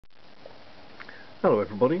Hello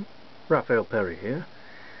everybody, Raphael Perry here.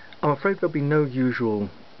 I'm afraid there'll be no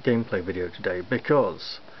usual gameplay video today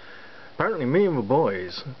because apparently me and the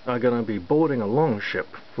boys are going to be boarding a longship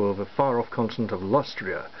for the far-off continent of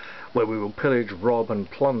Lustria, where we will pillage, rob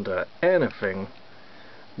and plunder anything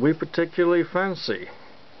we particularly fancy.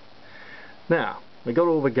 Now, we got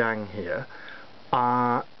all the gang here.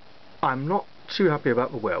 I'm not too happy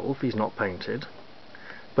about the werewolf. He's not painted,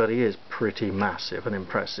 but he is pretty massive and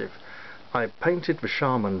impressive. I painted the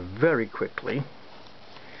shaman very quickly.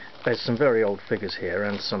 There's some very old figures here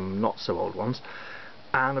and some not so old ones.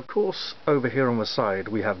 And of course over here on the side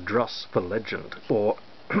we have Druss the legend, or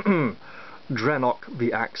Drenok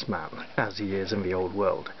the Axeman, as he is in the old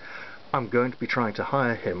world. I'm going to be trying to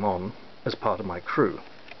hire him on as part of my crew.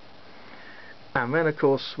 And then of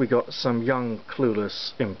course we got some young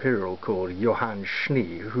clueless Imperial called Johann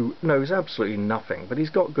Schnee, who knows absolutely nothing, but he's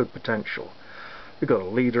got good potential. We've got a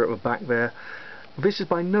leader at the back there. This is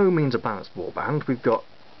by no means a balanced warband. We've got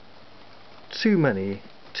too many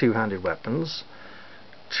two-handed weapons,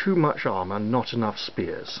 too much armour, not enough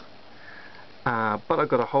spears. But I've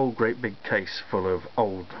got a whole great big case full of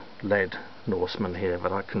old lead Norsemen here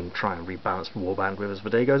that I can try and rebalance the warband with as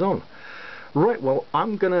the day goes on. Right, well,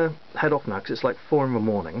 I'm going to head off now because it's like 4 in the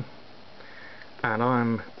morning, and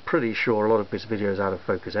I'm pretty sure a lot of this video is out of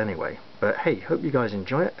focus anyway. But hey, hope you guys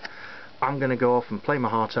enjoy it. I'm going to go off and play my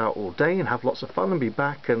heart out all day and have lots of fun and be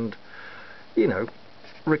back and, you know,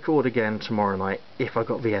 record again tomorrow night if I've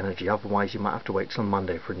got the energy. Otherwise you might have to wait till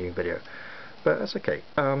Monday for a new video. But that's okay.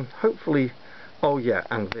 Hopefully... Oh yeah,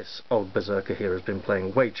 and this old berserker here has been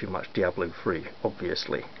playing way too much Diablo 3,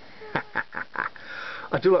 obviously.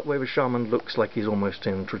 I do like the way the shaman looks like he's almost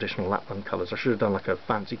in traditional Lapland colours. I should have done like a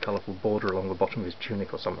fancy colourful border along the bottom of his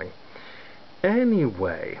tunic or something.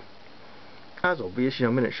 Anyway, as obvious, you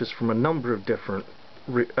know, miniatures from a number of different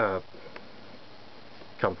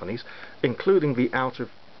companies, including the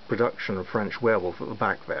out-of-production French werewolf at the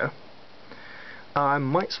back there. I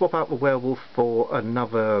might swap out the werewolf for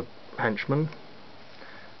another henchman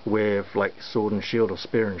with like sword and shield or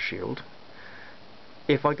spear and shield.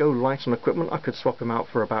 If I go light on equipment, I could swap him out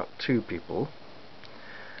for about 2 people.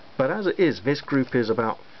 But as it is, this group is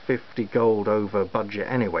about 50 gold over budget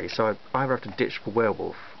anyway, so I either have to ditch the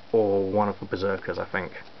werewolf or one of the berserkers, I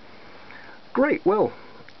think. Great, well,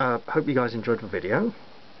 hope you guys enjoyed the video,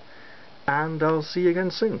 and I'll see you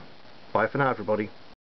again soon. Bye for now, everybody.